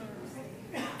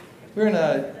We're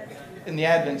in the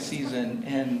Advent season,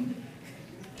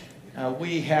 and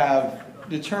we have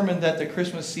determined that the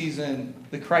Christmas season,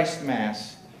 the Christ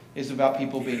Mass, is about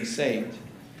people being saved.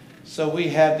 So we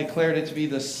have declared it to be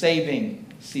the saving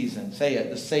season. Say it,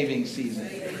 the saving season.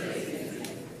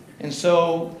 And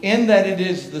so in that it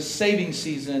is the saving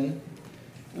season,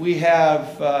 we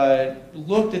have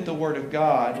looked at the Word of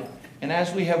God. And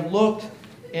as we have looked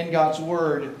in God's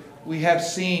Word, we have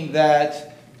seen that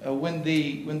when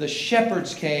the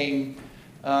shepherds came,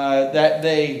 that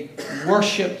they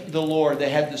worshiped the Lord. They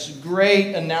had this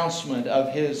great announcement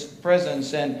of His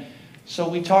presence. And so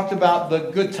we talked about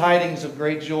the good tidings of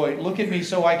great joy. Look at me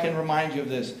so I can remind you of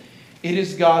this. It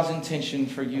is God's intention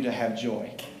for you to have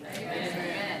joy.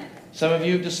 Amen. Some of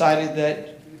you have decided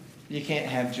that you can't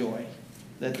have joy,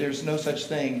 that there's no such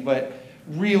thing, but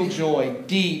real joy,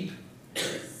 deep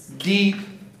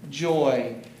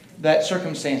joy that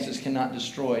circumstances cannot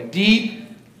destroy. Deep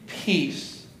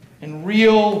peace and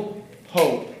real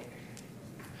hope.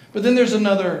 But then there's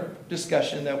another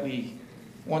discussion that we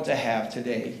want to have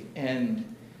today,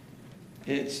 and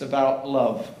it's about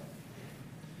love.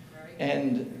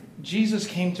 And Jesus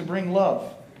came to bring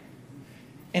love.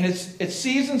 And it's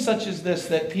seasons such as this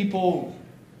that people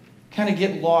kind of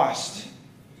get lost.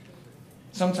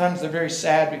 Sometimes they're very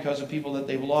sad because of people that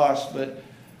they've lost, but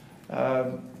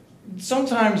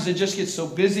sometimes it just gets so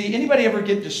busy. Anybody ever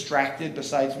get distracted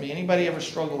besides me? Anybody ever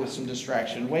struggle with some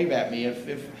distraction? Wave at me.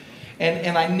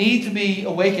 And I need to be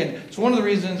awakened. It's one of the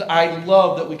reasons I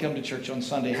love that we come to church on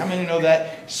Sunday. How many know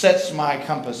that sets my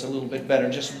compass a little bit better,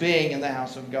 just being in the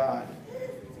house of God?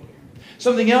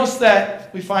 Something else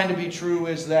that we find to be true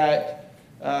is that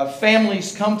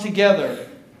families come together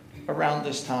around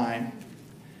this time.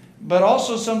 But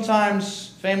also sometimes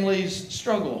families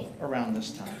struggle around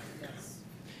this time.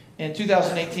 In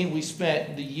 2018, we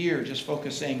spent the year just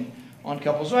focusing on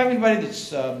couples. Do I have anybody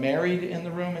that's married in the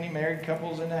room? Any married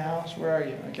couples in the house? Where are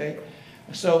you? Okay.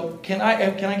 So can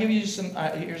I give you some?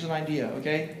 Here's an idea.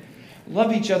 Okay.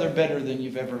 Love each other better than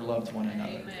you've ever loved one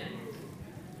another. Amen.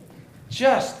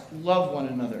 Just love one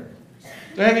another.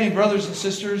 Do I have any brothers and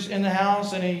sisters in the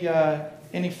house?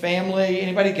 Any family?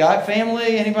 Anybody got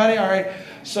family? Anybody? All right.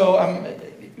 So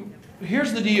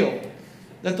here's the deal.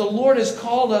 That the Lord has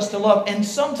called us to love. And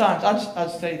sometimes, I'll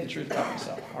just tell you the truth about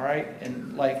myself, all right?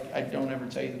 And like, I don't ever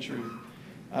tell you the truth.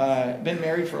 I've been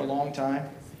married for a long time.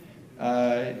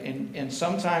 And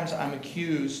sometimes I'm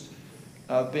accused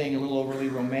of being a little overly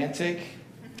romantic.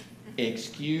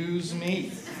 Excuse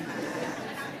me.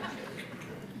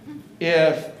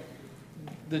 If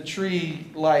the tree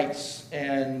lights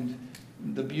and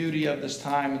the beauty of this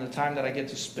time and the time that I get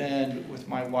to spend with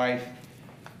my wife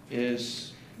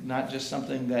is not just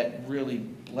something that really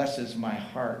blesses my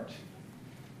heart.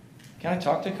 Can I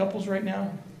talk to couples right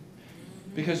now?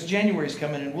 Because January's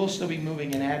coming and we'll still be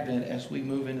moving in Advent as we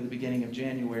move into the beginning of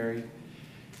January.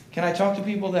 Can I talk to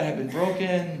people that have been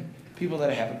broken, people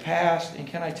that have a past, and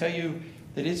can I tell you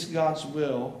that it's God's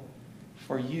will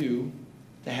for you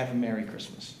to have a Merry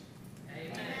Christmas?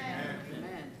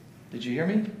 Amen. Did you hear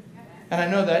me? And I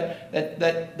know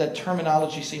that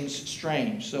terminology seems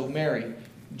strange. So merry,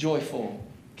 joyful.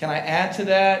 Can I add to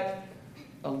that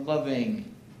a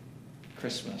loving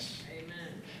Christmas?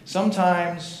 Amen.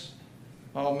 Sometimes,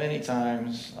 many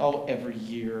times, every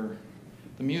year,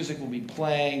 the music will be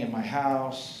playing in my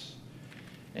house,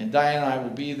 and Diane and I will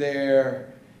be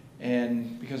there,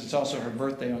 and because it's also her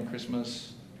birthday on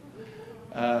Christmas,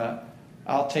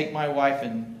 I'll take my wife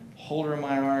and hold her in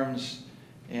my arms,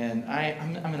 and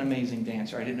I'm an amazing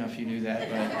dancer. I didn't know if you knew that,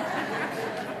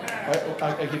 but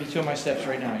I'll give you two of my steps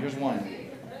right now. Here's one.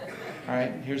 All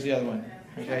right, here's the other one.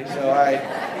 Okay, so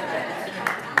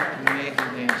amazing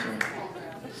dancer.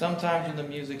 Sometimes when the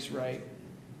music's right,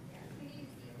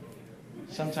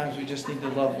 sometimes we just need to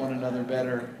love one another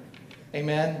better.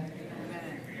 Amen?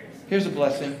 Here's a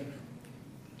blessing.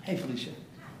 Hey, Felicia.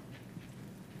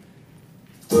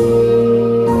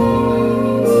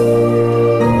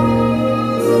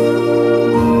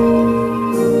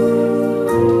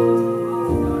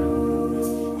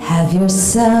 Have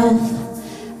yourself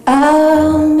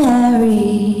a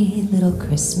merry little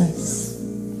Christmas.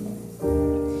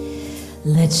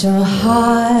 Let your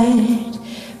heart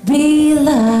be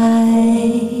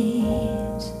light.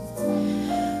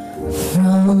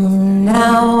 From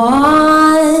now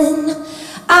on,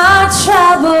 our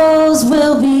troubles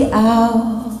will be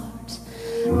out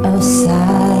of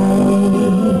sight.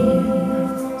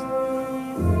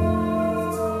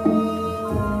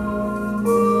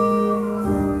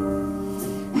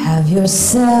 Have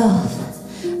yourself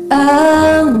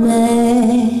a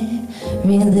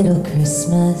merry little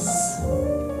Christmas.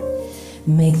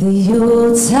 make the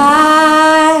Yuletide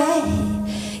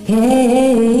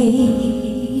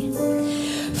gay.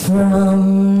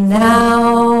 From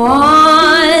now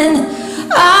on,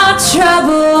 our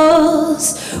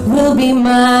troubles will be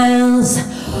miles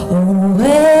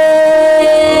away.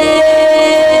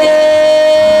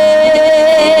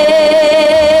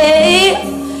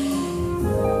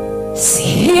 See,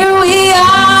 here we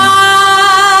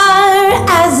are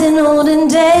as in olden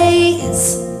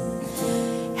days,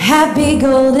 happy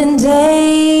golden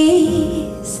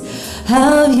days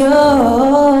of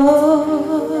yore.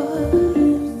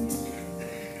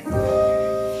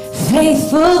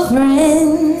 Faithful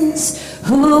friends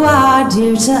who are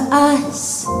dear to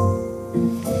us,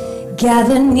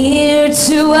 gather near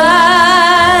to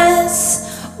us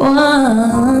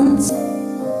once.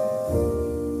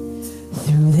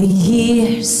 Through the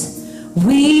years,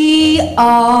 we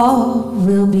all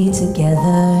will be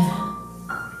together,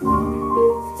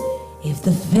 if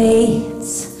the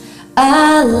fates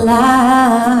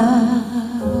allow.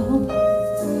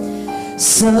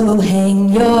 So hang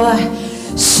your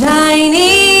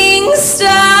shining star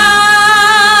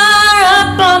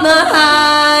up on the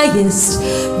highest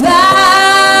bough,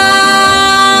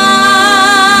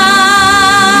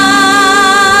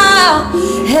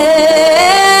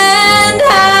 and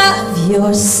have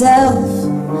yourself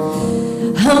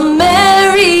a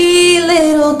merry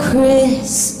little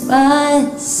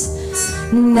Christmas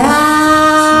now.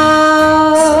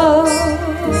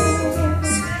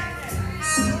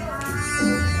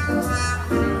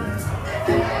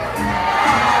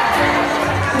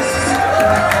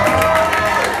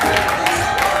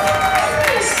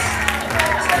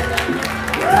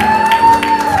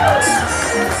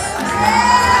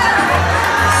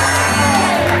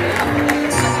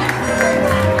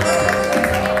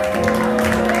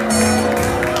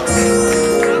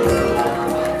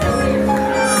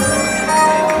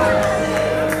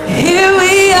 Here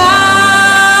we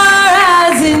are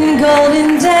as in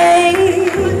golden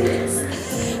days,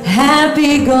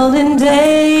 happy golden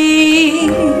days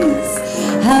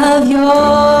of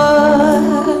yore.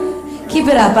 Keep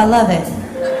it up, I love it.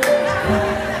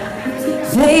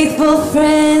 Faithful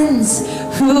friends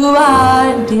who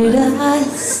are dear to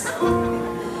us,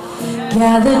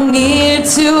 gather near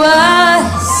to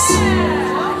us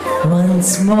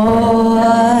once more.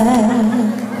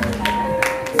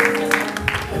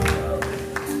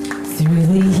 Through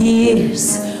the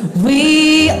years,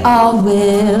 we all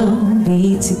will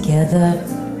be together,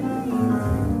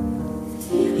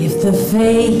 if the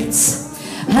fates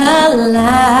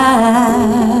allow.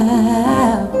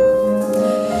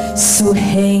 So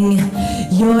hang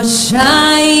your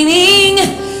shining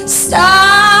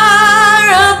star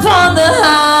upon the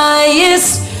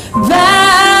highest bough,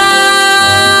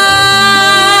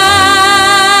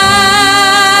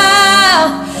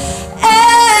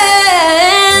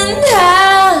 and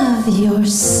have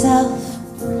yourself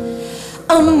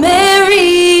a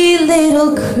merry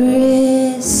little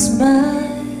Christmas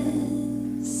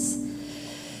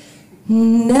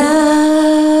now.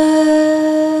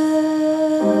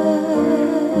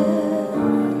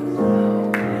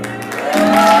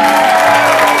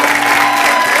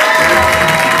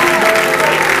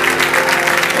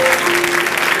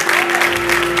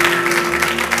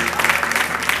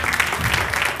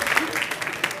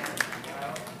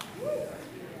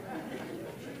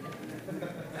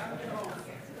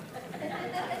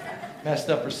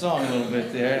 Messed up her song a little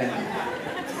bit there.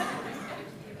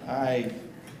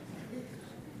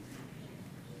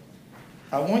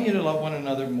 I want you to love one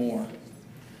another more.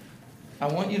 I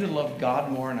want you to love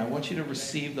God more, and I want you to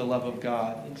receive the love of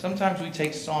God. And sometimes we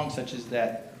take songs such as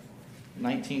that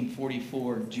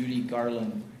 1944 Judy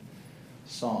Garland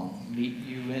song, Meet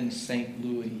You in St.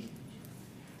 Louis,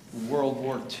 World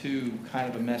War II kind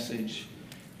of a message,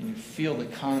 and you feel the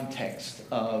context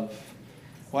of,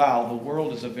 wow, the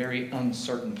world is a very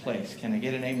uncertain place. Can I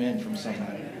get an amen from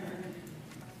somebody?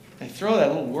 They throw that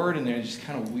little word in there, it's just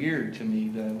kind of weird to me,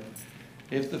 though.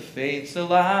 If the fates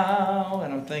allow,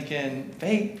 and I'm thinking,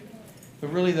 fate,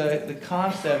 but really the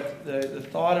concept, the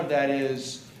thought of that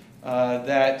is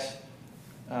that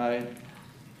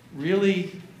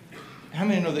really, how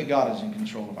many know that God is in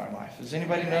control of our life? Does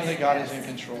anybody know that God is in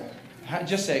control?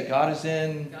 Just say it, God is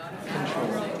in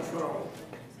control.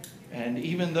 And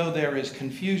even though there is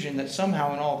confusion, that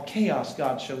somehow in all chaos,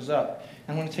 God shows up.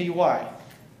 And I want to tell you why.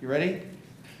 You ready?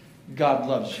 God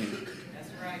loves you. That's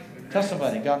right. Tell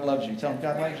somebody, God loves you. Tell them,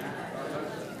 God loves you.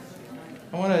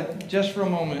 I want to, just for a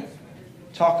moment,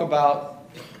 talk about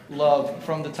love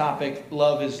from the topic,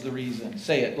 Love is the Reason.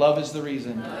 Say it, love is the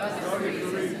reason.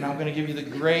 And I'm going to give you the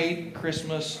great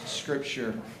Christmas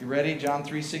scripture. You ready? John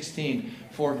 3:16.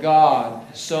 For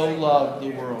God so loved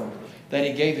the world that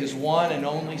he gave his one and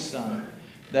only Son,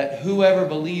 that whoever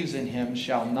believes in him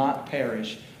shall not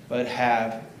perish, but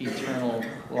have eternal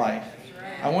life.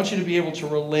 I want you to be able to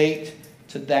relate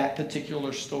to that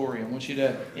particular story. I want you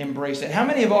to embrace it. How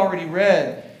many have already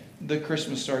read the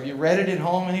Christmas story? Have you read it at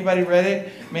home? Anybody read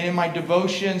it? I mean, in my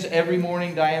devotions, every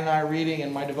morning Diane and I are reading,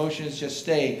 and my devotions just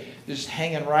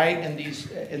hanging right in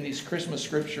these Christmas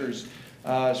scriptures.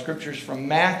 Scriptures from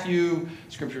Matthew,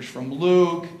 scriptures from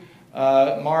Luke,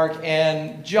 Mark,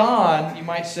 and John. You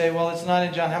might say, well, it's not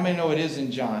in John. How many know it is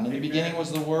in John? In the beginning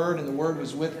was the Word, and the Word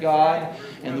was with God,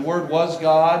 and the Word was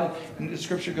God. And the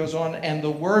scripture goes on, and the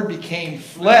Word became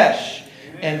flesh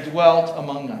and dwelt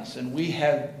among us, and we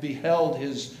have beheld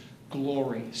his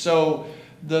glory. So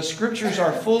the scriptures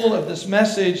are full of this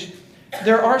message.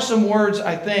 There are some words,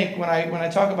 I think, when I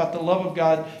talk about the love of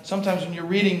God, sometimes when you're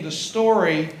reading the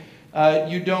story,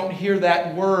 you don't hear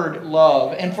that word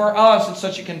love. And for us, it's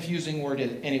such a confusing word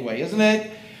anyway, isn't it?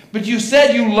 But you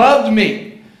said you loved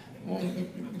me.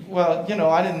 Well,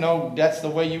 I didn't know that's the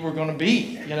way you were going to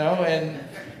be,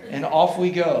 and off we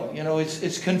go.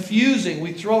 It's confusing.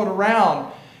 We throw it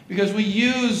around because we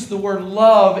use the word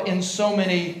love in so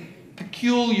many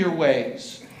peculiar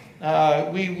ways.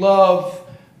 We love,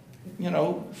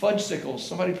 fudgesicles.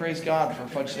 Somebody praise God for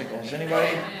fudgesicles.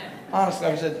 Anybody? Honestly,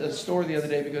 I was at the store the other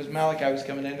day because Malachi was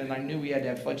coming in, and I knew we had to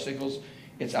have fudgesicles.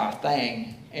 It's our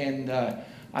thing. And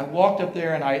I walked up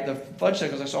there, and the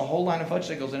fudgesicles, I saw a whole line of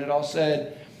fudgesicles, and it all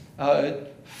said,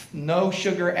 no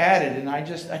sugar added. And I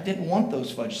didn't want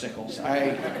those fudgesicles.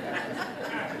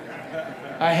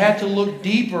 I had to look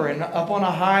deeper, and up on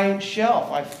a high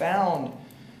shelf, I found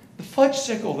the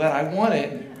fudgesicle that I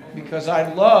wanted because I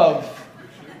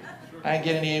ain't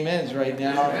getting any amens right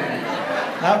now.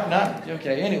 Not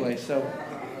okay. Anyway, so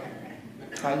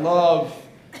I love.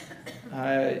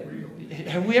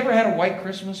 Have we ever had a white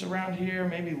Christmas around here?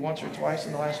 Maybe once or twice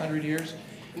in the last 100 years.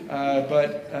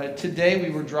 But today we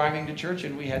were driving to church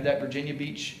and we had that Virginia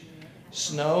Beach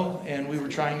snow, and we were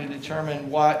trying to determine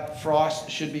what frost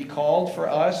should be called for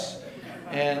us.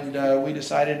 And we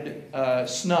decided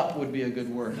snup would be a good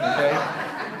word.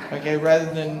 Okay,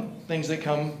 rather than things that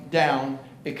come down,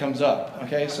 it comes up.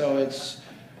 Okay, so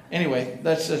anyway,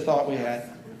 that's the thought we had.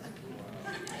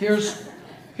 Here's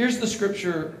the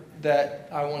scripture that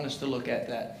I want us to look at.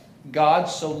 That God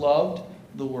so loved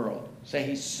the world. Say,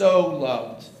 He so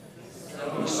loved.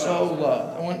 He so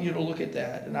loved. I want you to look at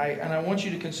that, and I want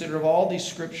you to consider of all these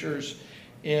scriptures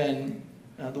in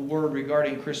the Word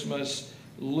regarding Christmas.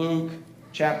 Luke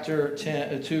chapter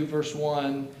 2, verse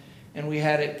 1, and we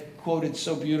had it quoted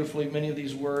so beautifully. Many of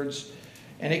these words.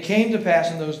 And it came to pass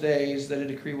in those days that a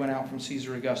decree went out from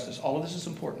Caesar Augustus. All of this is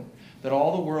important. That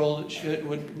all the world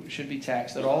should be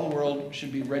taxed. That all the world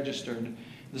should be registered.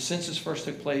 The census first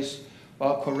took place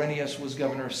while Quirinius was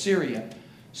governor of Syria.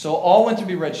 So all went to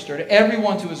be registered,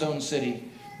 everyone to his own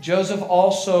city. Joseph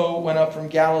also went up from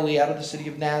Galilee out of the city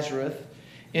of Nazareth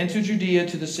into Judea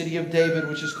to the city of David,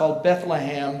 which is called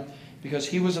Bethlehem, because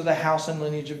he was of the house and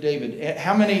lineage of David.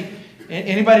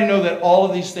 Anybody know that all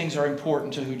of these things are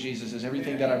important to who Jesus is?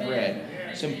 Everything that I've read.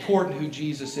 It's important who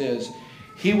Jesus is.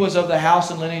 He was of the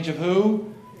house and lineage of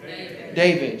who?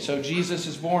 David. So Jesus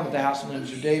is born of the house and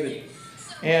lineage of David.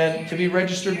 And to be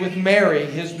registered with Mary,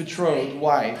 his betrothed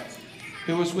wife,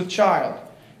 who was with child.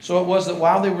 So it was that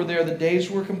while they were there, the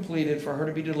days were completed for her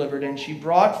to be delivered. And she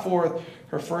brought forth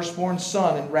her firstborn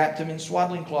son and wrapped him in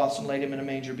swaddling cloths and laid him in a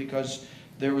manger because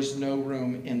there was no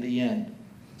room in the inn.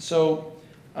 So,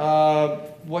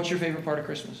 what's your favorite part of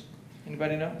Christmas?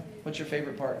 Anybody know? What's your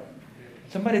favorite part?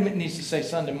 Somebody needs to say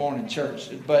Sunday morning church.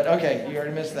 But, okay, you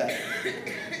already missed that.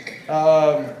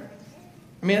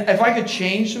 If I could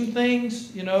change some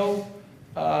things,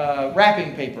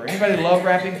 wrapping paper. Anybody love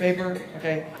wrapping paper?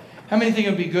 Okay. How many think it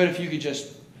would be good if you could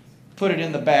just put it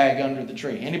in the bag under the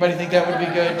tree? Anybody think that would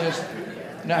be good?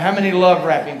 Now, how many love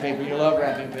wrapping paper? You love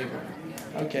wrapping paper.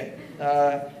 Okay.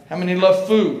 How many love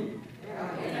food?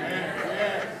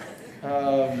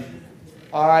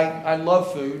 I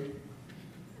love food.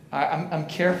 I'm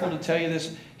careful to tell you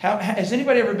this. Has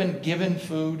anybody ever been given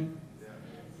food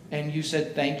and you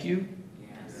said thank you?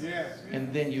 Yes.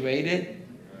 And then you ate it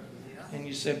and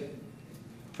you said,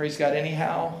 praise God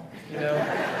anyhow?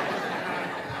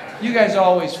 You guys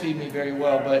always feed me very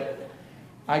well, but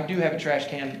I do have a trash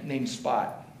can named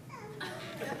Spot.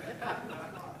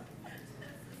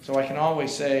 So I can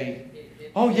always say,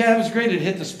 oh yeah, it was great, it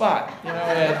hit the spot.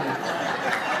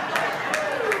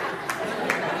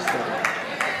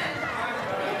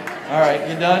 All right,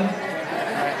 you done?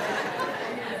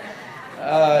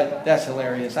 All right. That's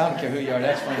hilarious. I don't care who you are.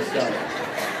 That's funny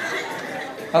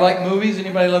stuff. I like movies.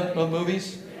 Anybody love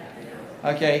movies?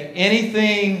 Okay.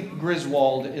 Anything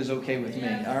Griswold is okay with me.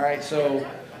 All right. So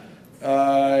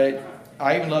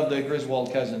I even love the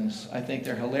Griswold cousins. I think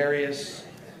they're hilarious.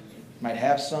 Might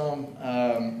have some.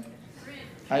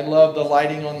 I love the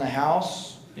lighting on the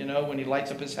house. You know, when he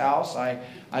lights up his house.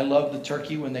 I love the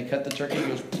turkey when they cut the turkey. It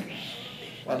goes.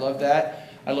 I love that.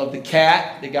 I love the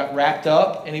cat that got wrapped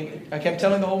up. And I kept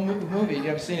telling the whole movie. You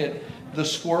haven't seen it. The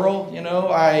squirrel, you know.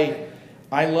 I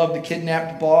love the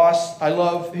kidnapped boss.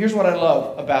 Here's what I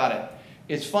love about it.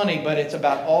 It's funny, but it's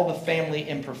about all the family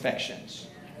imperfections.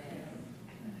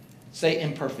 Say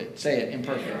imperfect. Say it,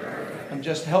 imperfect. I'm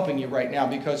just helping you right now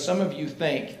because some of you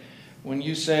think when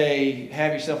you say,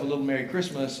 have yourself a little Merry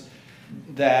Christmas,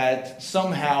 that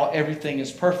somehow everything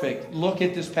is perfect. Look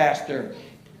at this pastor.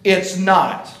 It's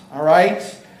not, all right?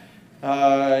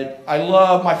 I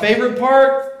love my favorite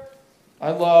part. I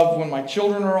love when my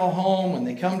children are all home, when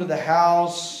they come to the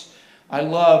house. I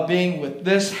love being with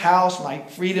this house, my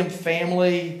Freedom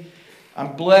family.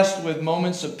 I'm blessed with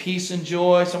moments of peace and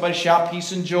joy. Somebody shout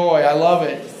peace and joy. I love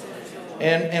it.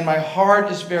 And my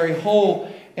heart is very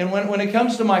whole. And when it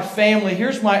comes to my family,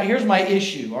 here's my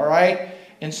issue, all right?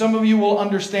 And some of you will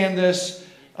understand this.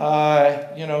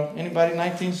 Anybody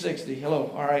 1960?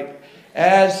 Hello, all right.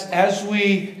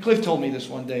 Cliff told me this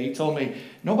one day. He told me,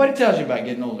 nobody tells you about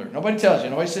getting older. Nobody tells you.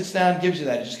 Nobody sits down and gives you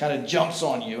that. It just kind of jumps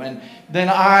on you. And then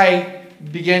I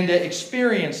began to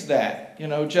experience that.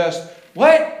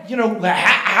 What?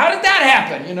 How did that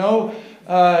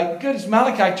happen? Goodness,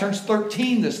 Malachi turns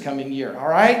 13 this coming year, all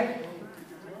right?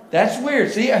 That's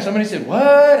weird. See, somebody said,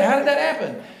 what? How did that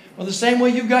happen? Well, the same way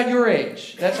you got your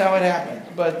age. That's how it happened.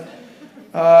 But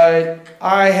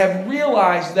I have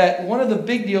realized that one of the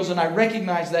big deals, and I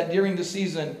recognize that during the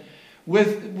season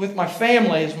with my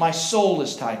family, is my soul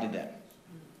is tied to them.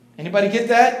 Anybody get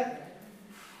that?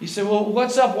 You say, well,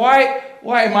 what's up? Why?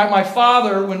 My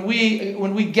father, when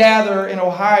we gather in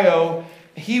Ohio,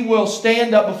 he will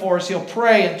stand up before us, he'll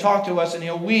pray and talk to us, and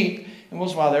he'll weep. And we'll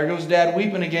smile, there goes Dad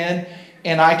weeping again.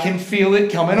 And I can feel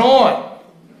it coming on.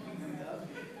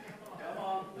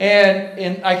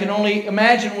 And I can only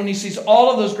imagine when he sees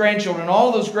all of those grandchildren, all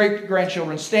of those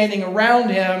great-grandchildren standing around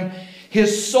him,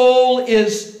 his soul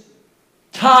is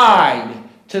tied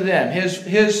to them.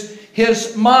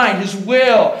 His mind, his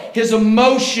will, his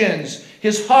emotions,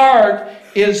 his heart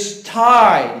is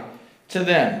tied to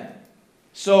them.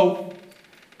 So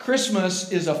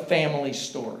Christmas is a family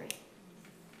story.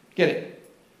 Get it?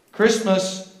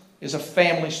 Christmas is a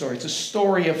family story. It's a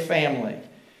story of family.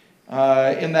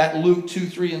 In that Luke 2,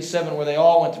 3, and 7, where they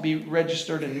all went to be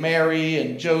registered, and Mary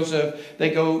and Joseph, they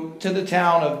go to the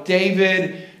town of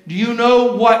David. Do you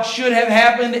know what should have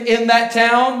happened in that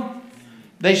town?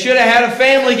 They should have had a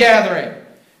family gathering.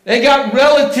 They got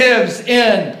relatives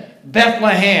in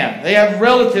Bethlehem. They have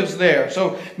relatives there.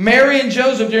 So Mary and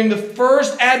Joseph, during the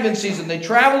first Advent season, they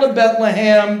travel to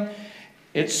Bethlehem.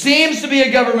 It seems to be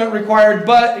a government requirement,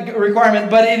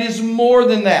 but it is more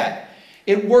than that.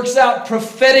 It works out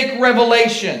prophetic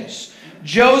revelations.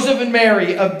 Joseph and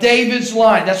Mary of David's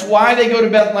line. That's why they go to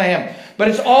Bethlehem. But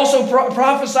it's also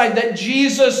prophesied that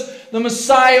Jesus, the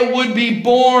Messiah, would be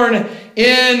born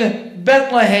in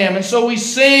Bethlehem. And so we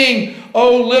sing,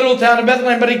 "Oh, little town of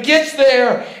Bethlehem." But it gets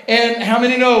there, and how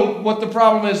many know what the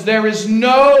problem is? There is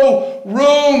no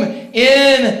room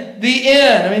in the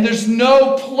inn. I mean, there's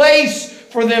no place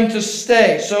for them to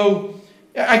stay. So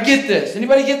I get this.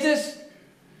 Anybody get this?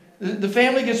 The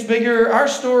family gets bigger. Our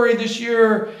story this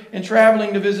year in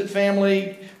traveling to visit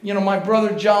family, my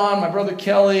brother John, my brother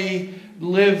Kelly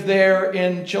live there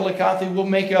in Chillicothe. We'll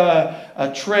make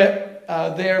a trip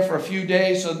there for a few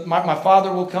days. So my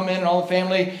father will come in and all the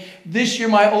family. This year,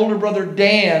 my older brother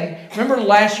Dan, remember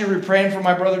last year we were praying for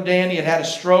my brother Dan? He had a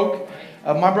stroke.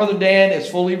 My brother Dan is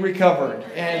fully recovered.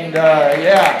 And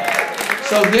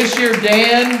so this year,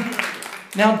 Dan,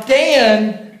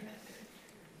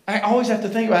 I always have to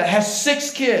think about it, has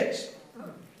 6 kids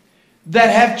that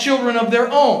have children of their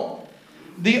own.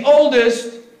 The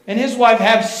oldest and his wife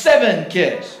have 7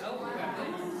 kids.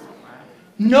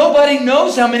 Nobody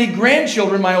knows how many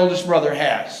grandchildren my oldest brother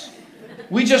has.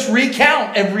 We just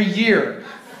recount every year.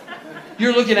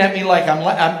 You're looking at me like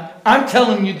I'm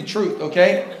telling you the truth,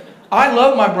 okay? I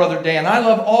love my brother Dan. I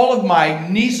love all of my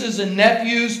nieces and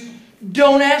nephews.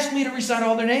 Don't ask me to recite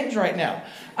all their names right now.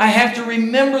 I have to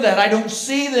remember that. I don't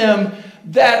see them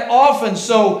that often.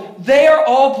 So they are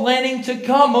all planning to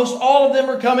come. Most all of them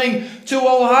are coming to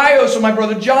Ohio. So my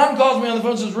brother John calls me on the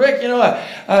phone and says, Rick,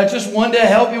 just wanted to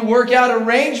help you work out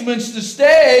arrangements to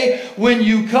stay when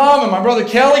you come. And my brother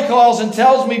Kelly calls and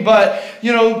tells me, but,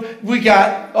 we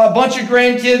got a bunch of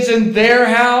grandkids in their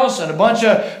house and a bunch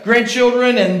of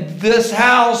grandchildren in this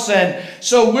house. And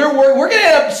so we're going to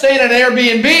end up staying at an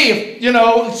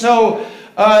Airbnb, So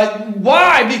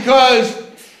why? Because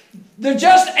there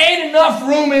just ain't enough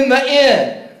room in the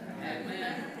inn.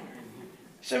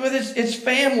 You say, well, it's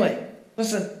family.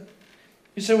 Listen,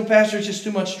 you say, well, Pastor, it's just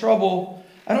too much trouble.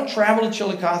 I don't travel to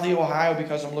Chillicothe, Ohio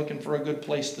because I'm looking for a good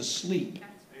place to sleep.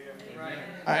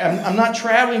 I'm not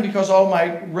traveling because all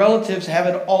my relatives have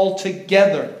it all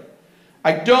together.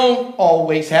 I don't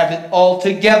always have it all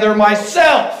together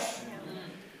myself.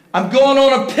 I'm going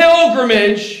on a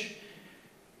pilgrimage,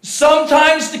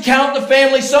 sometimes to count the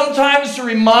family, sometimes to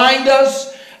remind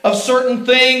us of certain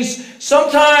things,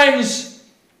 sometimes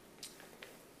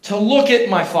to look at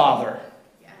my father.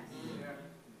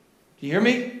 Do you hear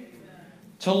me?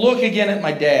 To look again at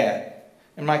my dad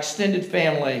and my extended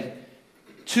family.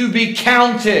 To be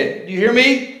counted. Do you hear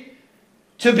me?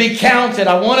 To be counted.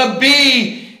 I want to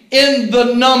be in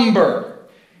the number.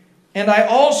 And I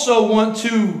also want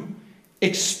to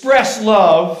express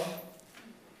love.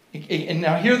 And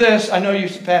now hear this. I know you,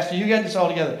 Pastor, you got this all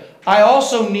together. I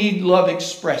also need love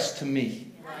expressed to me.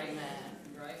 Right.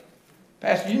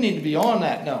 Pastor, you need to be on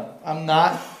that. No, I'm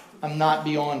not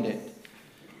beyond it.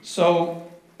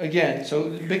 So, again,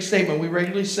 big statement. We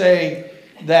regularly say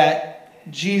that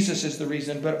Jesus is the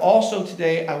reason, but also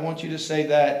today I want you to say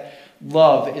that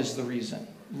love is the reason.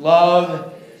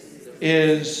 Love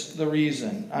is the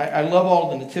reason. I love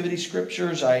all the nativity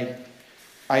scriptures. I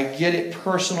get it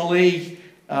personally.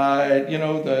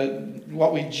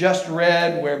 What we just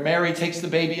read, where Mary takes the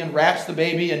baby and wraps the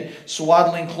baby in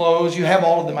swaddling clothes. You have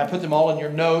all of them. I put them all in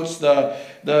your notes.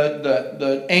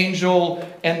 The angel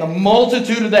and the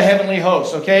multitude of the heavenly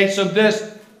hosts. Okay, so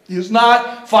this is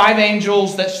not 5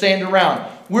 angels that stand around.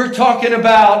 We're talking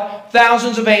about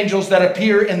thousands of angels that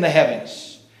appear in the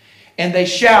heavens. And they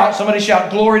shout, somebody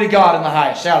shout, glory to God in the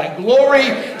highest. Shout it, glory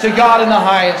to God in the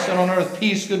highest, and on earth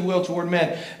peace, goodwill toward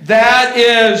men. That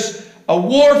is a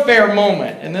warfare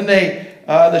moment. And then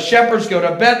the shepherds go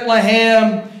to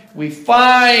Bethlehem. We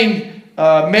find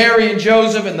Mary and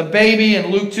Joseph and the baby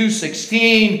in Luke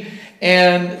 2:16.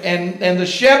 And the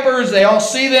shepherds, they all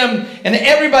see them, and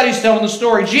everybody's telling the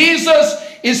story. Jesus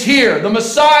is here. The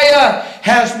Messiah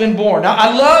has been born. Now,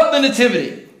 I love the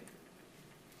nativity.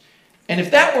 And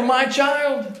if that were my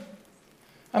child,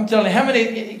 I'm telling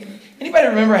you, anybody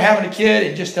remember having a kid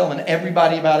and just telling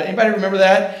everybody about it? Anybody remember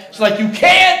that? It's like you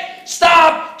can't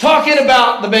stop talking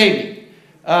about the baby.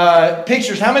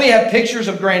 Pictures. How many have pictures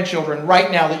of grandchildren right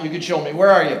now that you could show me?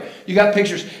 Where are you? You got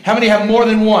pictures. How many have more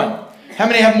than one? How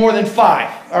many have more than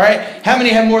 5? All right. How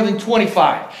many have more than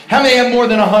 25? How many have more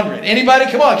than 100?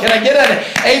 Anybody? Come on. Can I get an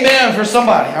amen for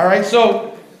somebody? All right.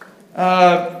 So,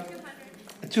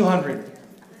 200.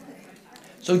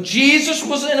 So Jesus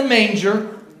was in a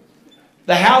manger.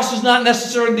 The house is not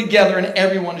necessarily together, and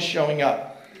everyone is showing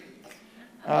up.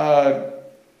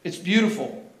 It's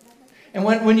beautiful. And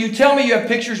when you tell me you have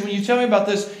pictures, when you tell me about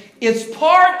this, it's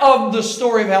part of the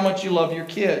story of how much you love your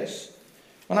kids.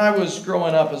 When I was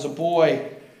growing up as a boy,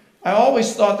 I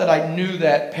always thought that I knew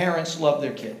that parents love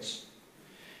their kids.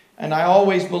 And I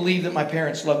always believed that my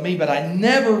parents loved me, but I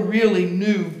never really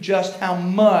knew just how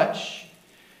much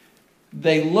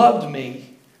they loved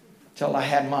me till I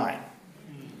had mine.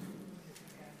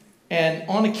 And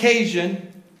on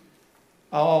occasion,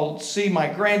 I'll see my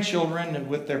grandchildren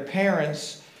with their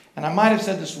parents, and I might have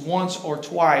said this once or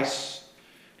twice,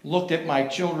 looked at my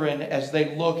children as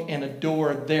they look and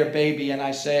adore their baby, and I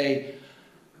say,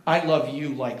 I love you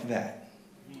like that.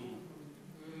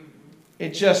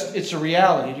 It's a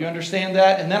reality. Do you understand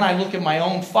that? And then I look at my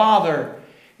own father,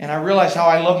 and I realize how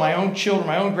I love my own children,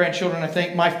 my own grandchildren. I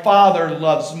think my father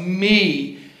loves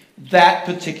me that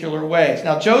particular way.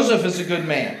 Now, Joseph is a good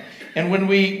man. And when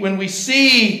we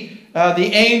see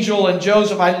the angel and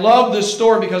Joseph, I love this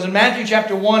story because in Matthew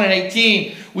chapter 1 and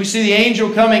 18, we see the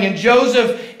angel coming and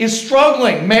Joseph is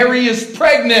struggling. Mary is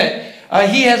pregnant.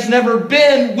 He has never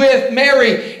been with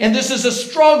Mary, and this is a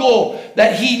struggle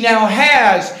that he now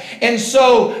has. And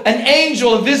so an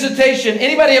angel, a visitation,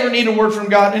 anybody ever need a word from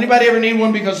God? Anybody ever need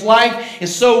one because life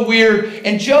is so weird?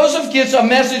 And Joseph gets a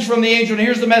message from the angel, and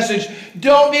here's the message.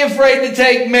 Don't be afraid to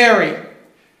take Mary.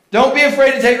 Don't be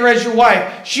afraid to take her as your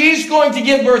wife. She's going to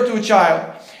give birth to a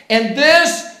child. And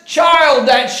this child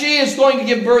that she is going to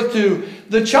give birth to,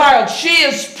 the child, she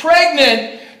is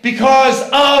pregnant because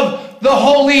of the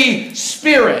Holy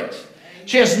Spirit.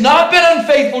 She has not been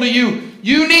unfaithful to you.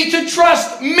 You need to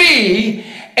trust me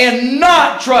and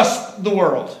not trust the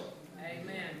world.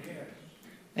 Amen.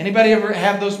 Anybody ever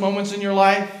have those moments in your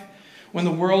life when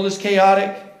the world is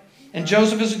chaotic? And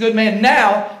Joseph is a good man.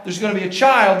 Now, there's going to be a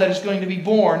child that is going to be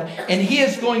born, and he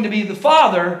is going to be the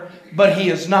father, but he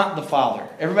is not the father.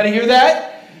 Everybody hear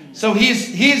that? So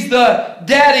he's the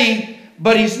daddy,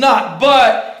 but he's not.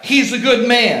 But he's a good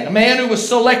man. A man who was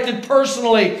selected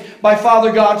personally by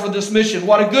Father God for this mission.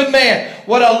 What a good man.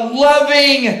 What a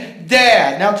loving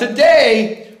dad. Now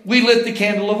today, we lit the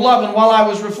candle of love. And while I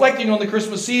was reflecting on the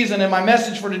Christmas season and my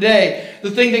message for today,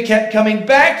 the thing that kept coming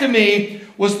back to me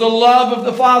was the love of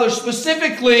the Father,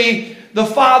 specifically the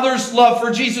Father's love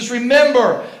for Jesus.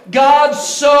 Remember, God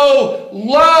so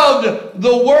loved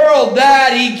the world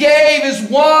that He gave His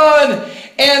one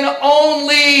and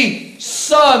only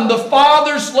Son. The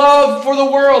Father's love for the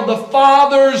world, the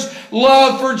Father's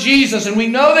love for Jesus. And we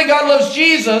know that God loves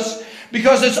Jesus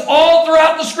because it's all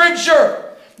throughout the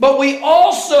Scripture. But we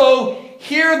also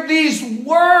hear these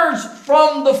words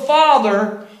from the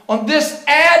Father on this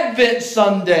Advent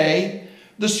Sunday.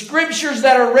 The scriptures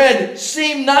that are read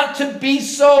seem not to be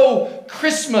so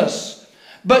Christmas.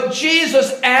 But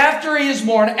Jesus, after He is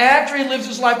born, after He lives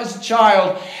His life as a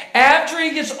child, after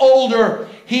He gets older,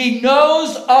 He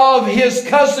knows of His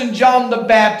cousin John the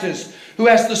Baptist, who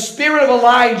has the spirit of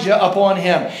Elijah upon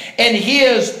him. And he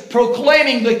is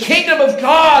proclaiming, the kingdom of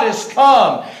God is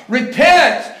come.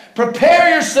 Repent, prepare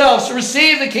yourselves to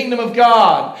receive the kingdom of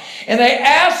God. And they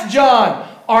asked John,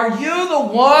 are you the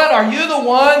one? Are you the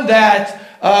one that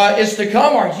is to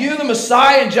come? Are you the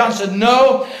Messiah? And John said,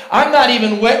 no, I'm not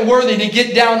even worthy to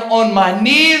get down on my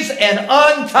knees and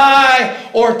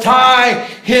untie or tie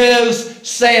His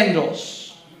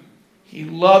sandals. He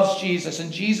loves Jesus,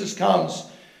 and Jesus comes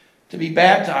to be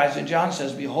baptized. And John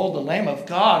says, behold, the Lamb of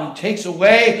God who takes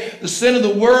away the sin of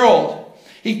the world.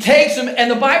 He takes him,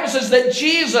 and the Bible says that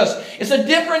Jesus is a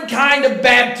different kind of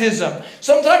baptism.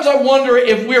 Sometimes I wonder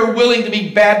if we're willing to be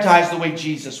baptized the way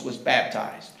Jesus was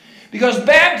baptized. Because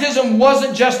baptism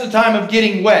wasn't just a time of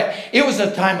getting wet. It was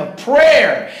a time of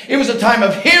prayer. It was a time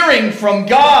of hearing from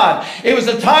God. It was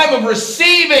a time of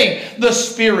receiving the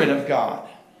Spirit of God.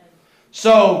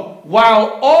 So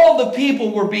while all the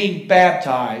people were being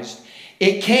baptized,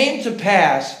 it came to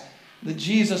pass that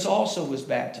Jesus also was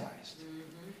baptized.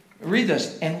 Read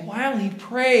this. And while he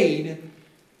prayed,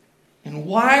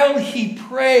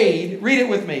 read it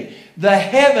with me, the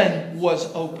heaven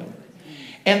was opened.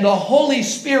 And the Holy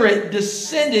Spirit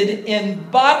descended in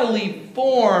bodily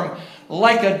form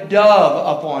like a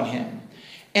dove upon him.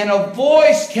 And a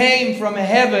voice came from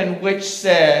heaven which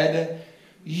said,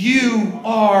 you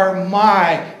are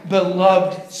my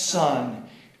beloved Son.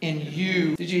 In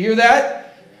you. Did you hear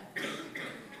that?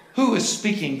 Who is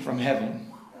speaking from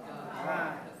heaven?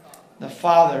 The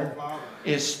Father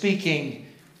is speaking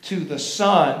to the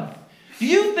Son. Do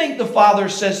you think the Father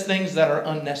says things that are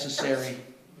unnecessary?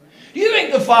 Do you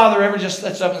think the Father ever just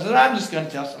sets up and says, I'm just going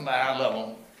to tell somebody I love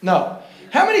them? No.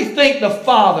 How many think the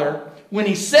Father, when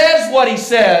He says what He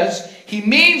says, He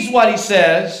means what He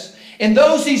says, and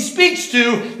those He speaks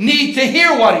to need to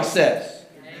hear what He says?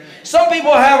 Some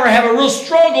people, however, have a real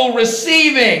struggle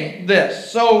receiving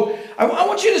this. So I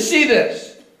want you to see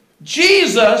this.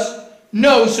 Jesus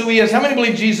knows who He is. How many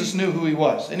believe Jesus knew who He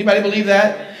was? Anybody believe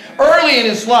that? Early in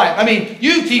His life. I mean,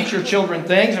 you teach your children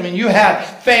things. I mean, you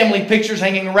have family pictures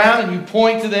hanging around and you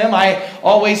point to them. I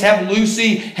always have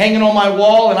Lucy hanging on my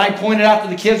wall, and I point it out to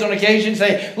the kids on occasion and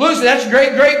say, Lucy, that's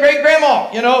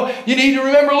great-great-great-grandma. You know, you need to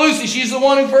remember Lucy. She's the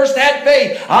one who first had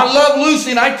faith. I love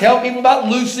Lucy, and I tell people about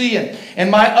Lucy and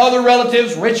my other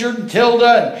relatives, Richard and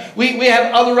Tilda. And we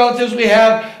have other relatives. We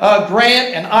have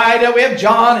Grant and Ida. We have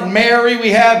John and Mary. We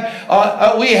have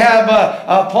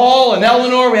Paul and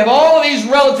Eleanor. We have all of these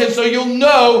relatives, so you'll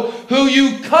know who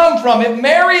you come from. If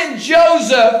Mary and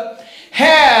Joseph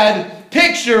had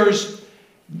pictures,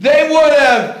 they would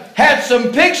have had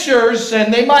some pictures,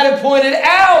 and they might have pointed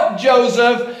out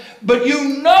Joseph. But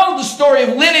you know the story of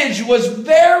lineage was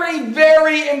very,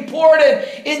 very important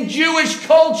in Jewish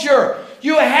culture.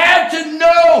 You had to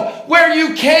know where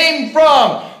you came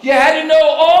from. You had to know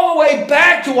all the way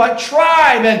back to what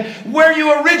tribe and where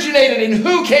you originated and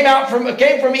who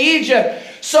came from Egypt.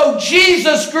 So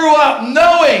Jesus grew up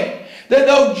knowing that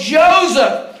though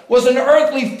Joseph was an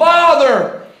earthly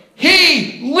father,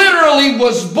 he literally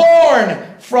was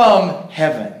born from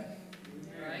heaven.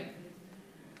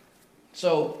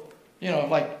 So, you know,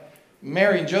 like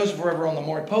Mary and Joseph were ever on the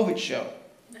Maury Povich show,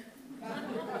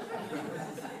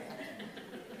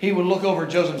 he would look over at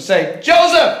Joseph and say,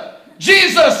 Joseph,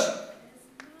 Jesus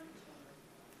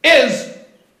is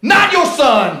not your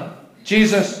son,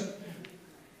 Jesus.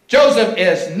 Joseph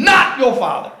is not your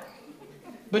father.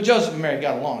 But Joseph and Mary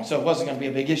got along, so it wasn't going to be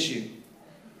a big issue.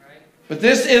 But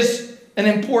this is an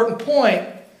important point.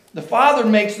 The Father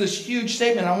makes this huge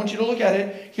statement. I want you to look at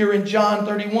it here in John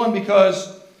 31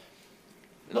 because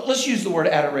let's use the word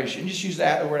adoration. Just use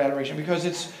the word adoration because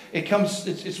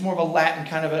it's more of a Latin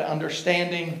kind of an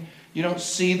understanding. You don't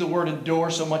see the word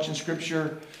adore so much in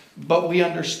Scripture, but we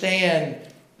understand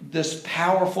this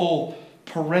powerful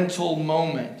parental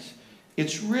moment.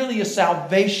 It's really a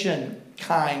salvation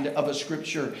kind of a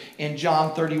scripture in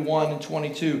John 31 and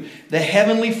 22. The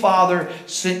Heavenly Father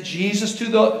sent Jesus to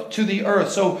the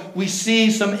earth. So we see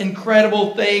some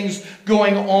incredible things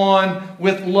going on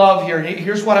with love here.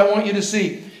 Here's what I want you to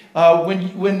see.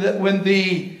 When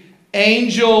the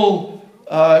angel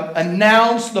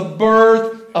announced the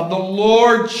birth of the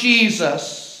Lord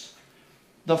Jesus,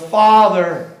 the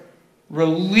Father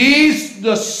released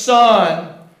the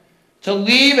Son to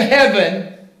leave heaven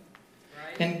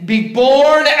and be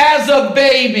born as a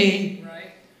baby,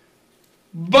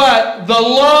 but the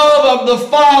love of the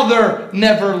Father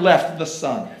never left the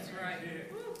Son.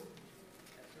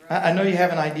 I know you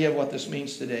have an idea of what this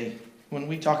means today. When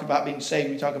we talk about being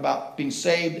saved, we talk about being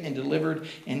saved and delivered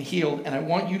and healed. And I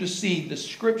want you to see the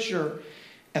Scripture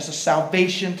as a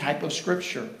salvation type of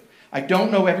Scripture. I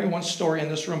don't know everyone's story in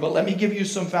this room, but let me give you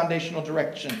some foundational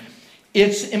direction.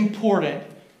 It's important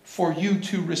for you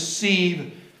to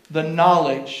receive the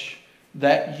knowledge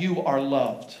that you are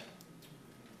loved.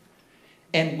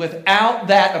 And without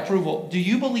that approval, do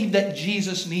you believe that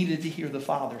Jesus needed to hear the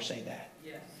Father say that?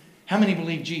 Yes. How many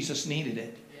believe Jesus needed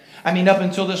it? Yes. I mean, up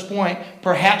until this point,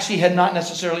 perhaps he had not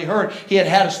necessarily heard. He had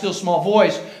had a still small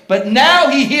voice. But now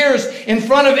he hears in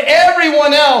front of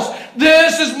everyone else,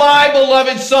 "This is my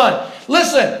beloved Son."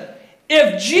 Listen,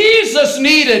 if Jesus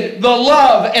needed the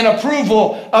love and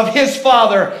approval of his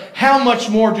Father, how much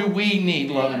more do we need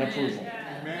love and approval?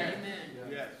 Amen.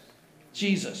 Yes.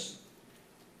 Jesus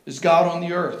is God on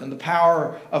the earth, and the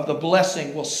power of the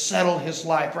blessing will settle his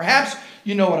life. Perhaps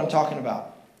you know what I'm talking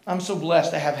about. I'm so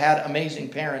blessed to have had amazing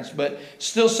parents, but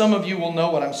still some of you will know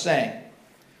what I'm saying.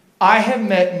 I have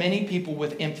met many people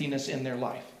with emptiness in their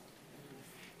life.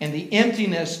 And the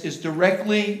emptiness is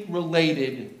directly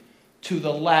related to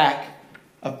the lack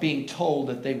of being told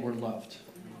that they were loved.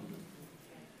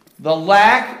 The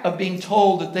lack of being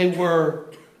told that they were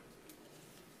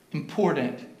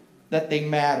important, that they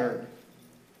mattered.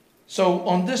 So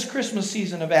on this Christmas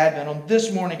season of Advent, on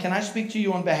this morning, can I speak to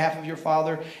you on behalf of your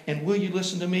Father? And will you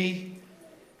listen to me?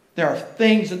 There are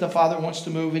things that the Father wants to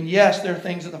move. And yes, there are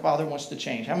things that the Father wants to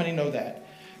change. How many know that?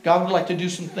 God would like to do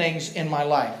some things in my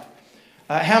life.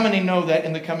 How many know that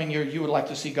in the coming year you would like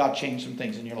to see God change some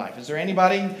things in your life? Is there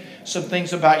anybody? Some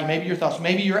things about you, maybe your thoughts,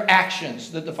 maybe your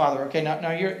actions that the Father, okay, now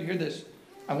hear this.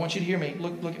 I want you to hear me.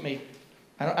 Look at me.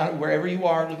 Wherever you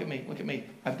are, look at me. Look at me.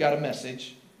 I've got a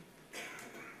message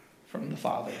from the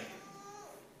Father.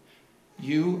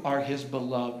 You are his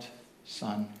beloved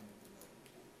son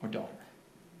or daughter.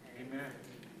 Amen.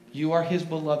 You are his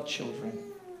beloved children.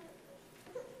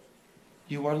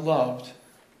 You are loved.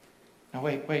 Now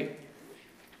wait.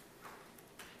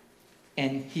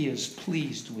 And he is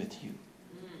pleased with you.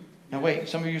 Now wait,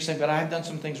 some of you are saying, but I've done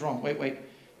some things wrong. Wait.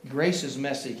 Grace is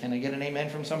messy. Can I get an amen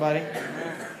from somebody?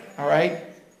 All right.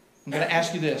 I'm going to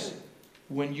ask you this.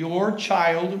 When your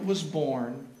child was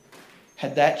born,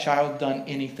 had that child done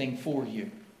anything for you?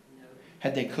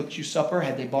 Had they cooked you supper?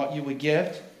 Had they bought you a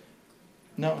gift?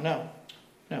 No.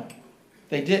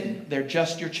 They didn't. They're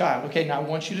just your child. Okay, now I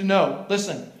want you to know,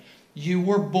 listen, you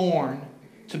were born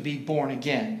to be born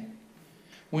again.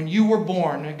 When you were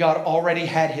born, God already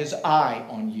had his eye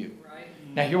on you.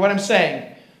 Now hear what I'm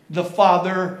saying. The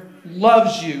Father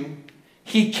loves you.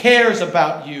 He cares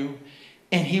about you.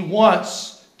 And he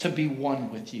wants to be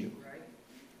one with you.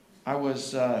 I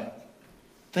was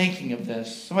thinking of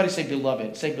this. Somebody say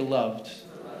beloved. Say beloved.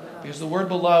 Because the word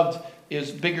beloved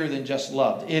is bigger than just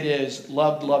loved. It is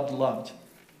loved. All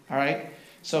right?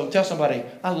 So tell somebody,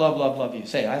 I love you.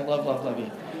 Say, I love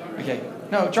you. Okay.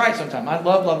 No, try it sometime. I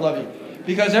love you.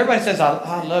 Because everybody says,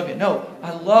 I love you. No,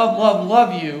 I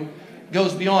love you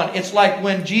goes beyond. It's like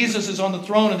when Jesus is on the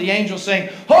throne and the angels saying,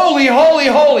 holy, holy,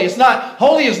 holy. It's not,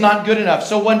 holy is not good enough.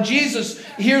 So when Jesus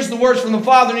hears the words from the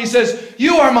Father and he says,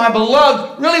 you are my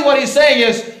beloved, really what he's saying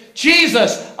is,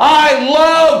 Jesus, I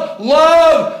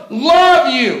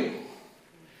love you.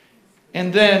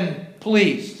 And then,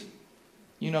 pleased.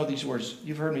 You know these words.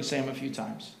 You've heard me say them a few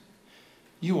times.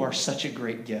 You are such a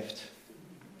great gift.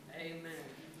 Amen.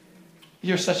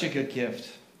 You're such a good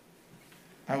gift.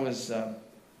 I was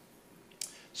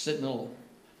sitting in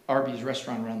Arby's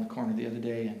restaurant around the corner the other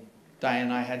day, and Diane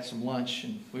and I had some lunch,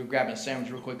 and we were grabbing a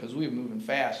sandwich real quick because we were moving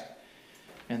fast.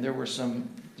 And there was an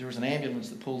ambulance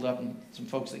that pulled up, and some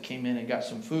folks that came in and got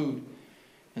some food.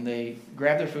 And they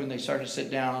grabbed their food and they started to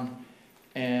sit down,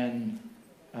 and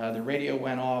the radio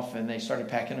went off, and they started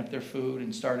packing up their food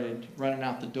and started running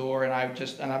out the door. And I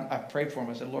prayed for them.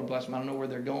 I said, Lord bless them. I don't know where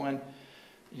they're going,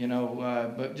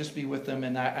 but just be with them.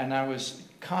 And I was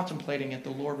contemplating it. The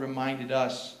Lord reminded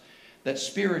us that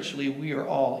spiritually we are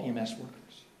all EMS workers.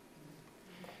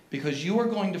 Because you are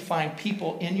going to find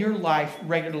people in your life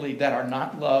regularly that are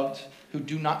not loved, who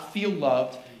do not feel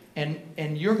loved, and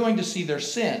you're going to see their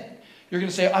sin. You're going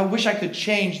to say, I wish I could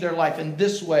change their life in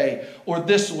this way or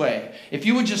this way. If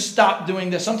you would just stop doing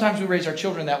this. Sometimes we raise our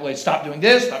children that way. Stop doing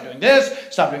this, stop doing this,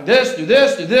 stop doing this, do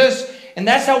this, do this. And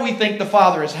that's how we think the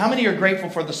Father is. How many are grateful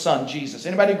for the Son, Jesus?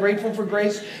 Anybody grateful for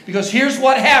grace? Because here's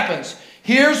what happens.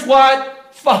 Here's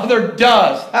what Father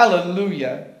does.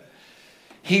 Hallelujah.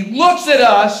 He looks at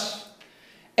us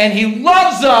and He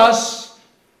loves us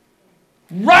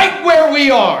right where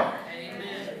we are.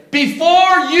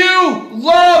 Before you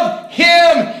love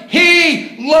Him,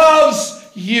 He loves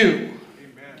you.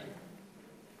 Amen.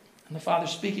 And the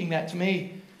Father's speaking that to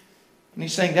me. And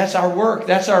He's saying, that's our work.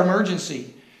 That's our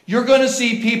emergency. You're going to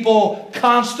see people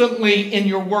constantly in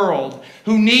your world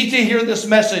who need to hear this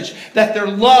message, that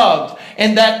they're loved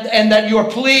and that you're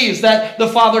pleased, that the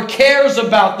Father cares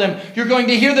about them. You're going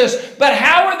to hear this. But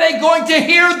how are they going to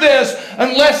hear this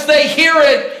unless they hear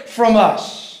it from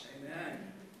us? Amen.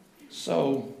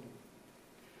 So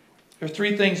there are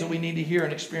three things that we need to hear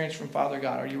and experience from Father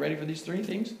God. Are you ready for these three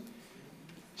things?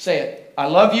 Say it. I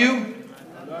love you.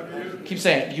 I love you. Keep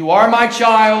saying it. You are my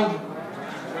child,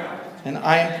 and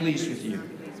I am pleased with you.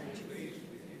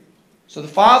 So the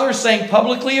Father is saying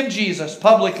publicly of Jesus,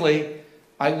 publicly,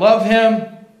 I love Him.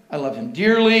 I love Him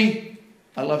dearly.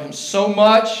 I love Him so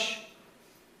much.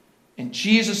 And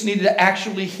Jesus needed to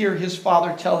actually hear His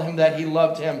Father tell Him that He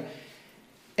loved Him.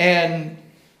 And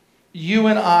you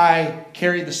and I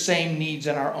carry the same needs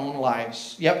in our own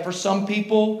lives. Yet for some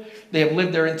people, they have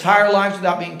lived their entire lives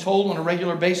without being told on a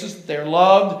regular basis that they're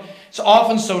loved. It's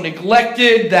often so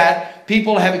neglected that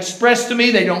people have expressed to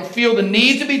me they don't feel the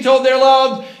need to be told they're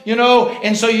loved,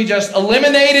 and so you just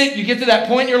eliminate it. You get to that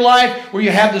point in your life where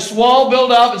you have this wall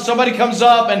built up and somebody comes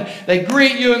up and they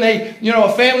greet you and they,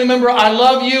 a family member, I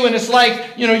love you, and it's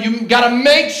like, you got to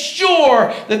make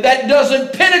sure that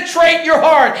doesn't penetrate your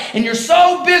heart, and you're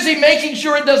so busy making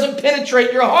sure it doesn't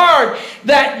penetrate your heart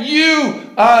that you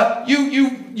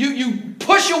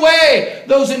push away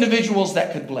those individuals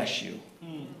that could bless you.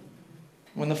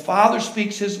 When the Father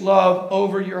speaks His love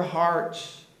over your heart,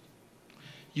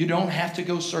 you don't have to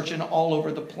go searching all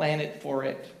over the planet for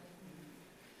it.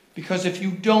 Because if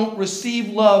you don't receive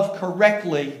love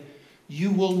correctly,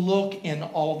 you will look in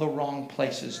all the wrong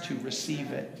places to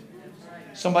receive it.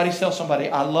 Somebody tell somebody,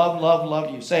 I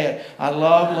love you. Say it. I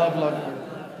love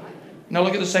you. Now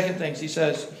look at the second thing. He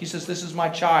says, this is my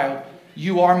child.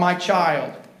 You are my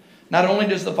child. Not only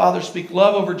does the Father speak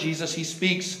love over Jesus, He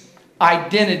speaks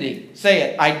identity. Say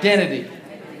it. Identity.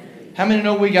 How many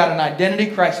know we got an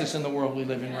identity crisis in the world we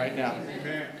live in right now?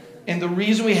 Amen. And the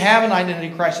reason we have an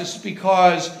identity crisis is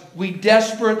because we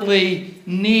desperately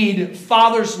need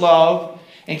Father's love.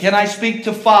 And can I speak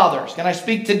to fathers? Can I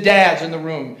speak to dads in the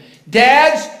room?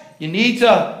 Dads, you need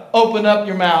to open up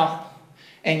your mouth.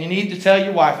 And you need to tell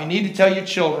your wife, you need to tell your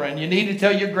children, you need to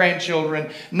tell your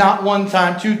grandchildren, not one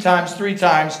time, 2 times, 3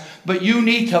 times, but you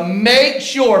need to make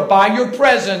sure by your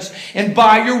presence and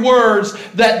by your words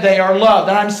that they are loved.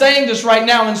 And I'm saying this right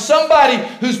now, and somebody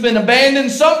who's been abandoned,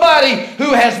 somebody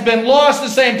who has been lost,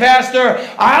 is saying, Pastor,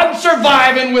 I'm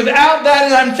surviving without that,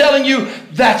 and I'm telling you,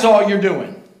 that's all you're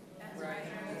doing.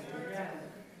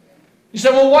 You say,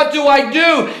 well, what do I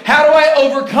do? How do I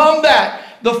overcome that?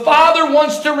 The Father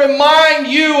wants to remind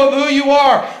you of who you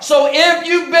are. So if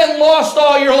you've been lost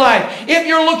all your life, if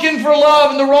you're looking for love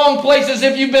in the wrong places,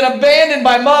 if you've been abandoned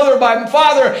by mother, by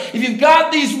father, if you've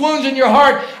got these wounds in your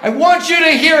heart, I want you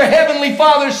to hear Heavenly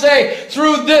Father say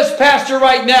through this pastor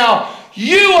right now,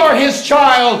 you are His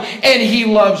child and He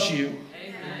loves you.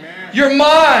 Amen. You're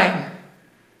mine.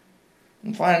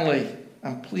 And finally,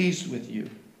 I'm pleased with you.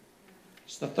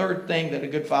 It's the third thing that a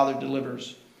good father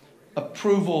delivers.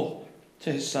 Approval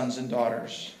to his sons and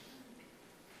daughters.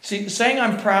 See, saying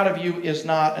I'm proud of you is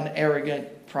not an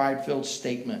arrogant, pride-filled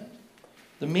statement.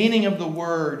 The meaning of the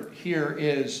word here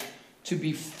is to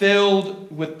be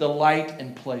filled with delight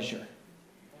and pleasure.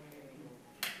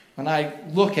 When I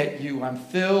look at you, I'm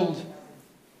filled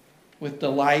with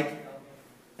delight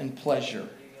and pleasure.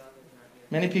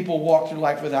 Many people walk through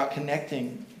life without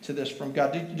connecting to this from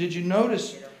God. Did you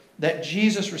notice that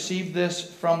Jesus received this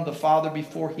from the Father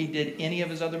before he did any of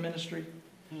his other ministry?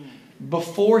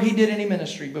 Before he did any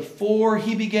ministry, before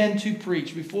he began to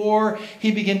preach, before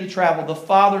he began to travel, the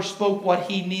Father spoke what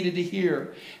he needed to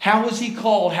hear. How was he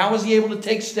called? How was he able to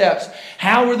take steps?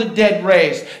 How were the dead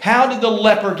raised? How did the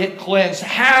leper get cleansed?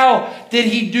 How did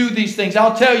he do these things?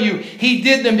 I'll tell you, he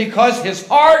did them because his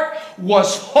heart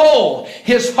was whole.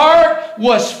 His heart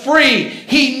was free.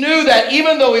 He knew that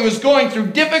even though he was going through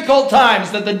difficult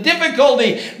times, that the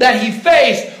difficulty that he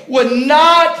faced would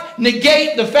not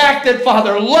negate the fact that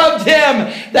Father loved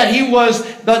him, that he was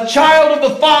the child of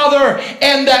the Father,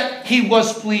 and that he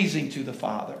was pleasing to the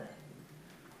Father.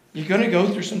 You're going to go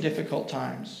through some difficult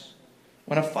times.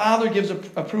 When a father gives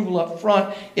approval up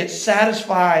front, it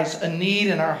satisfies a need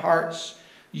in our hearts.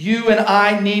 You and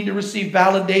I need to receive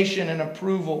validation and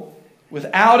approval.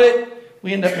 Without it,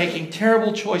 we end up making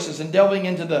terrible choices and delving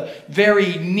into the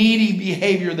very needy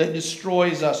behavior that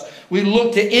destroys us. We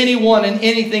look to anyone and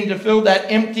anything to fill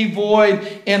that empty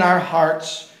void in our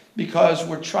hearts because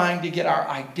we're trying to get our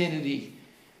identity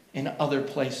in other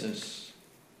places.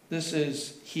 This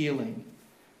is healing.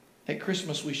 At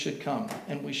Christmas we should come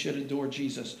and we should adore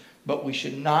Jesus, but we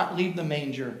should not leave the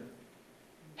manger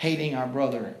hating our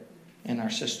brother and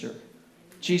our sister.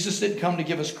 Jesus didn't come to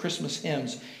give us Christmas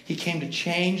hymns. He came to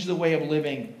change the way of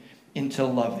living into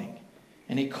loving.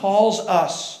 And he calls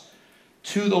us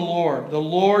to the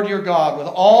Lord your God, with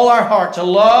all our heart, to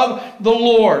love the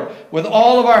Lord with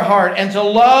all of our heart, and to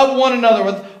love one another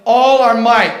with all our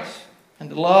might, and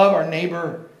to love our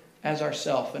neighbor as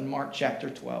ourselves in Mark chapter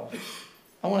 12.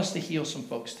 I want us to heal some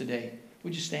folks today.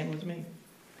 Would you stand with me?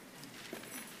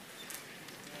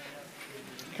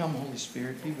 Come, Holy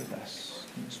Spirit, be with us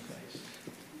in this place.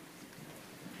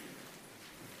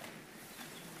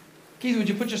 Keith, would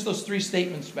you put just those 3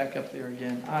 statements back up there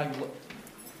again?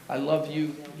 I love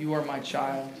you. You are my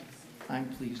child. I'm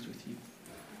pleased with you.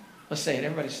 Let's say it.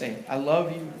 Everybody say it. I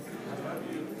love you.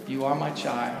 You are my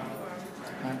child.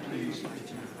 I'm pleased with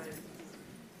you.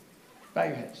 Bow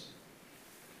your heads.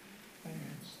 Bow your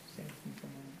heads. Stand with me for a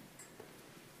moment.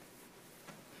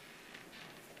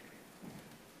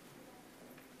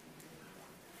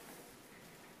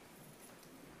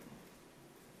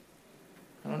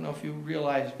 I don't know if you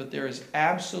realize, but there is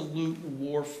absolute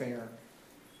warfare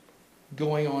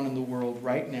going on in the world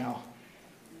right now,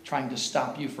 trying to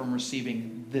stop you from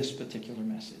receiving this particular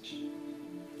message.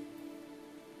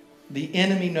 The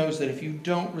enemy knows that if you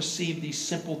don't receive these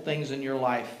simple things in your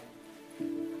life,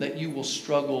 that you will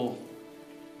struggle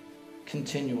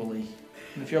continually.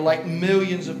 And if you're like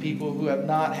millions of people who have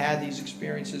not had these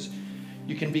experiences,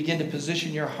 you can begin to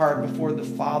position your heart before the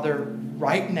Father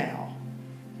right now.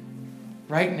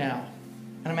 Right now.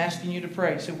 And I'm asking you to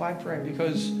pray. Say, why pray?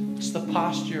 Because it's the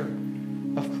posture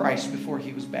of Christ before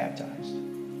he was baptized.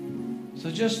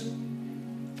 So just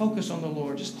focus on the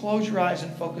Lord. Just close your eyes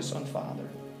and focus on Father.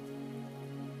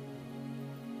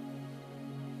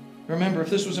 Remember, if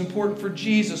this was important for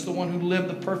Jesus, the one who lived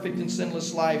the perfect and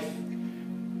sinless life,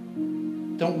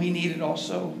 don't we need it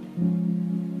also?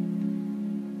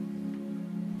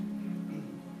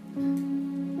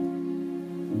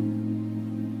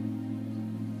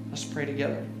 Let's pray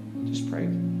together. Just pray. I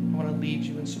want to lead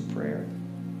you in some prayer.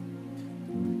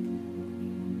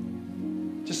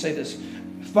 Just say this.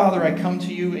 Father, I come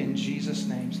to you in Jesus'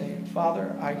 name. Say it.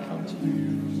 Father, I come to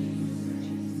you.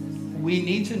 We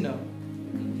need to know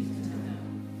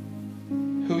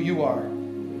who you are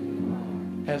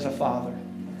as a father.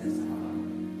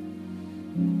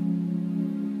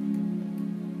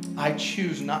 I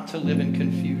choose not to live in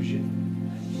confusion.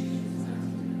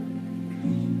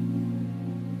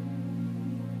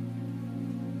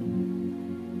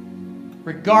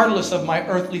 Regardless of my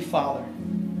earthly father,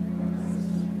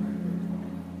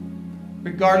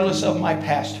 regardless of my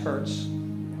past hurts,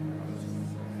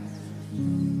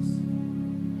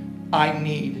 I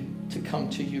need to come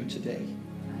to you today.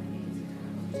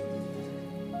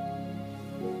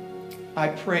 I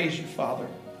praise you, Father,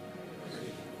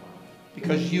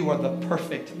 because you are the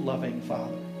perfect, loving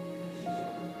Father.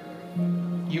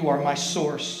 You are my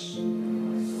source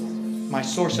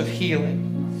of healing.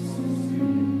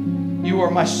 You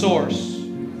are my source,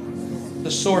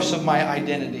 the source of my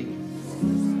identity.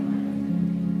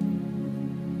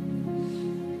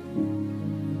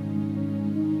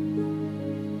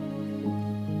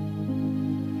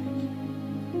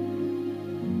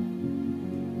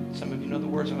 Some of you know the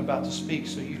words I'm about to speak,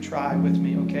 so you try with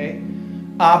me, okay?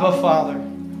 Abba, Father,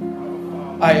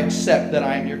 I accept that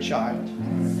I am your child.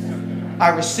 I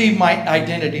receive my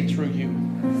identity through you.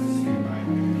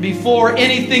 Before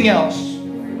anything else,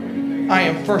 I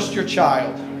am first your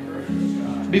child.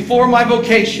 before my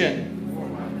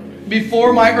vocation,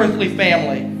 before my earthly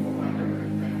family,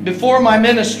 before my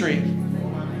ministry,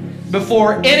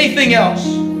 before anything else.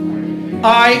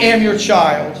 I am your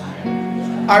child.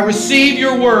 I receive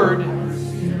your word.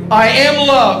 I am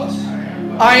loved.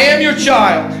 I am your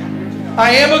child.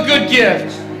 I am a good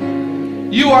gift.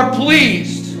 You are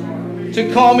pleased to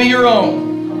call me your own.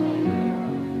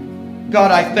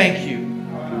 God, I thank you.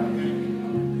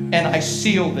 And I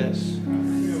seal this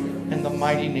in the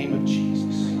mighty name of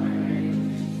Jesus.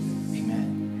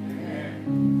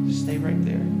 Amen. Stay right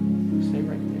there. Stay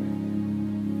right there.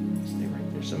 Stay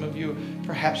right there. Some of you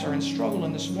perhaps are in struggle,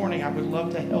 and this morning I would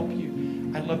love to help you.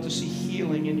 I'd love to see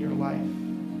healing in your life.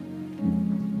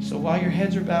 So while your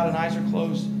heads are bowed and eyes are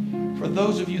closed, for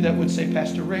those of you that would say,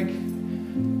 Pastor Rick,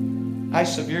 I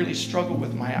severely struggle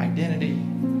with my identity.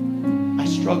 I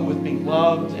struggle with being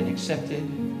loved and accepted,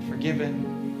 forgiven.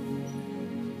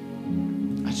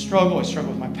 I struggle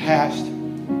with my past.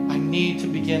 I need to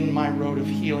begin my road of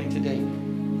healing today.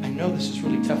 I know this is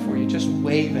really tough for you. Just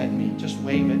wave at me. Just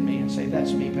wave at me and say,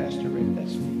 that's me, Pastor Rick.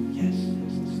 That's me. Yes.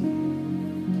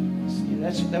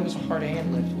 That was a hard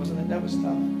hand lift, wasn't it? That was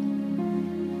tough.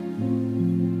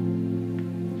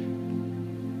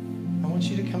 I want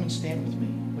you to come and stand with me,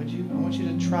 would you? I want you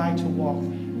to try to walk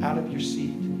out of your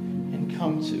seat and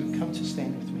come to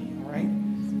stand with me, all right?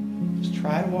 Just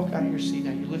try to walk out of your seat.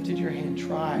 Now, you lifted your hand.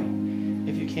 Try,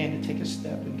 if you can, to take a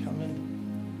step and come in.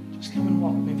 Just come and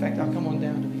walk with me. In fact, I'll come on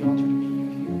down to the altar to meet you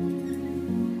here.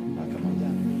 I'll come on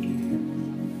down to meet you here.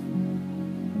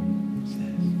 What's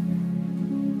this?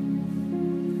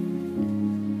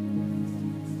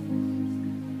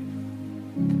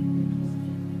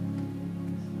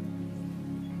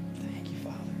 Thank you,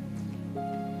 Father.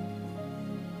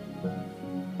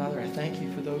 Father, I thank you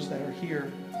for those that are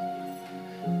here.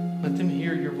 Let them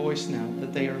hear your voice now,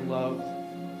 that they are loved,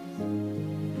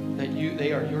 that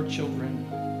they are your children,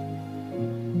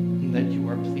 and that you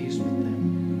are pleased with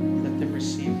them. Let them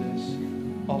receive this.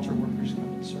 Altar workers,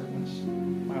 come and serve us.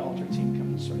 My altar team, come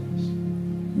and serve us.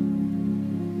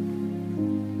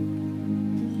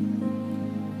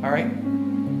 All right?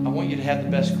 I want you to have the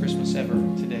best Christmas ever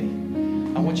today.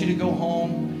 I want you to go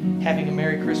home having a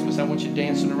Merry Christmas. I want you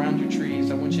dancing around your trees.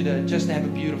 I want you to just have a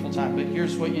beautiful time. But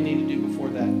here's what you need to do before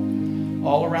that.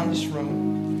 All around this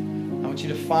room, I want you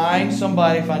to find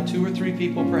somebody, find 2 or 3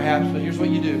 people perhaps, but here's what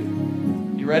you do.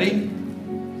 You ready?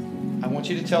 I want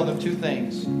you to tell them 2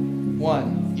 things.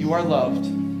 1, you are loved.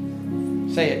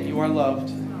 Say it, you are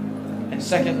loved. And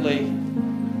secondly,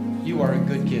 you are a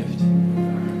good gift.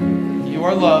 You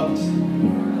are loved,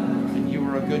 and you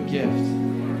are a good gift.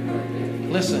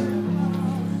 Listen,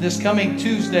 this coming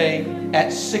Tuesday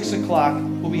at 6 o'clock,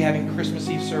 we'll be having Christmas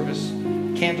Eve service,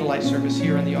 candlelight service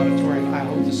here in the auditorium. I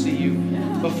hope to see you.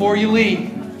 Before you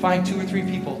leave, find 2 or 3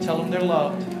 people. Tell them they're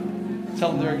loved.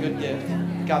 Tell them they're a good gift.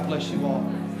 God bless you all.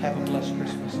 Have a blessed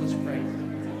Christmas. Let's pray.